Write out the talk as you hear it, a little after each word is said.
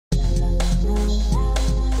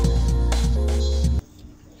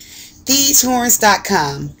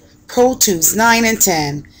DSHorns.com, Pro Tools 9 and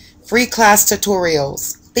 10, free class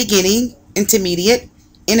tutorials, beginning, intermediate,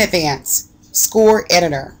 and advanced, score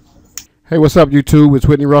editor. Hey, what's up YouTube? It's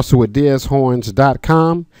Whitney Russell with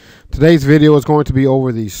DSHorns.com. Today's video is going to be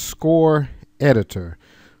over the score editor.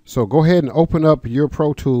 So go ahead and open up your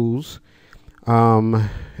Pro Tools and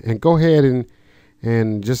go ahead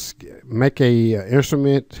and just make a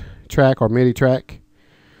instrument track or MIDI track.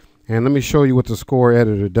 And let me show you what the score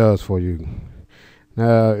editor does for you.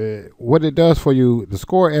 Now, what it does for you, the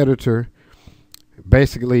score editor,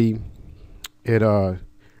 basically, it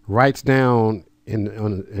writes down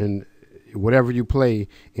in whatever you play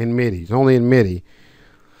in MIDI. It's only in MIDI,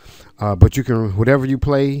 but you can, whatever you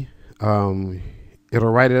play, it'll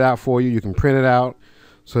write it out for you. You can print it out.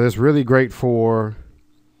 So it's really great for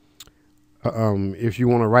if you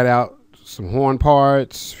want to write out some horn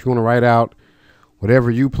parts, if you want to write out whatever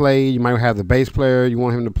you play. You might have the bass player, you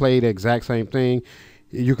want him to play the exact same thing.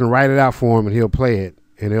 You can write it out for him and he'll play it,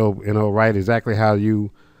 and it'll write exactly how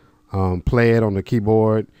you play it on the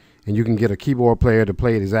keyboard. And you can get a keyboard player to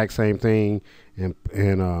play the exact same thing and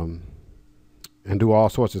do all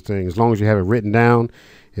sorts of things. As long as you have it written down,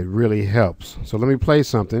 it really helps. So let me play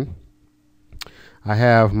something. I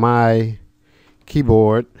have my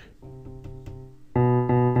keyboard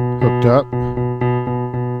hooked up.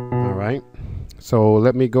 All right. So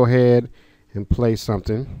let me go ahead and play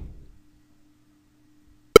something.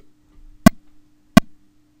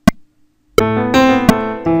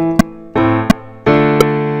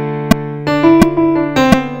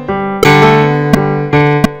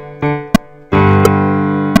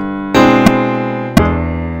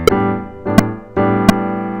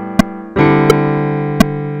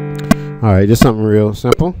 All right, just something real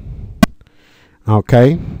simple.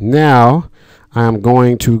 Okay, now I'm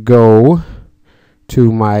going to go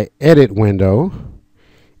to my edit window,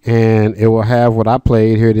 and it will have what I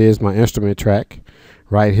played. Here it is, my instrument track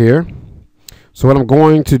right here. So what I'm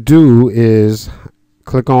going to do is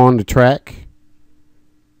click on the track.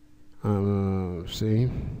 See,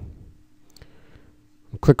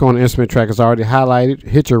 click on the instrument track. It's already highlighted.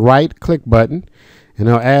 Hit your right click button, and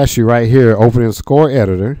it'll ask you right here, open the score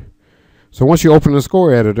editor. So once you open the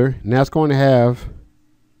score editor, now it's going to have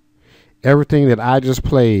everything that I just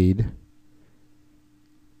played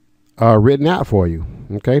written out for you.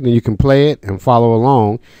 Okay, then you can play it and follow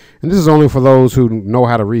along. And this is only for those who know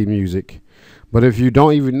how to read music. But if you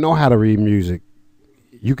don't even know how to read music,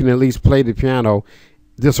 you can at least play the piano.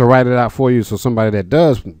 This will write it out for you. So somebody that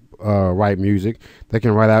does write music, they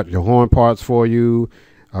can write out your horn parts for you.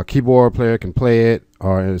 A keyboard player can play it.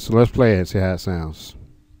 So let's play it and see how it sounds.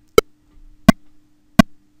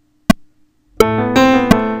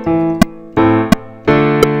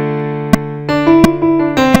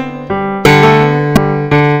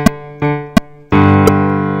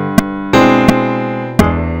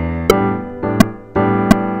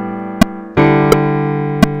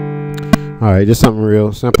 All right, just something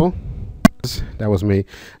real simple. That was me.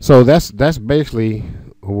 So that's basically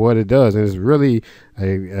what it does, and it's really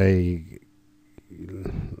a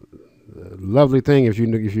lovely thing if you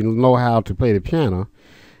know how to play the piano.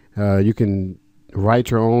 You can write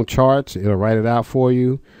your own charts. It'll write it out for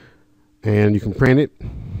you, and you can print it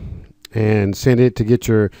and send it to get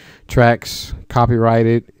your tracks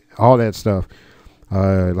copyrighted, all that stuff.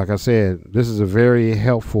 Like I said, this is a very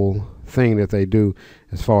helpful thing that they do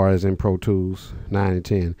as far as in Pro Tools 9 and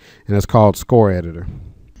 10, and it's called Score Editor.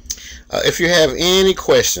 If you have any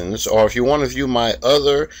questions, or if you want to view my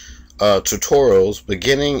other tutorials,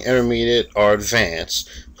 beginning, intermediate, or advanced,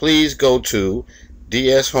 please go to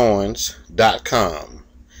DSHorns.com.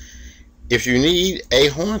 If you need a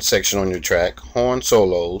horn section on your track, horn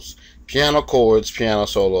solos, piano chords, piano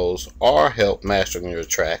solos, or help mastering your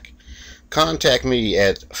track, contact me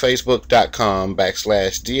at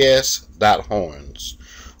facebook.com/ds.horns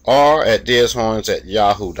or at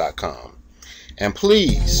dshorns@yahoo.com. And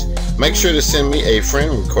please make sure to send me a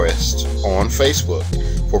friend request on Facebook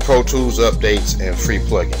for Pro Tools updates and free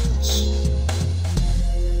plugins.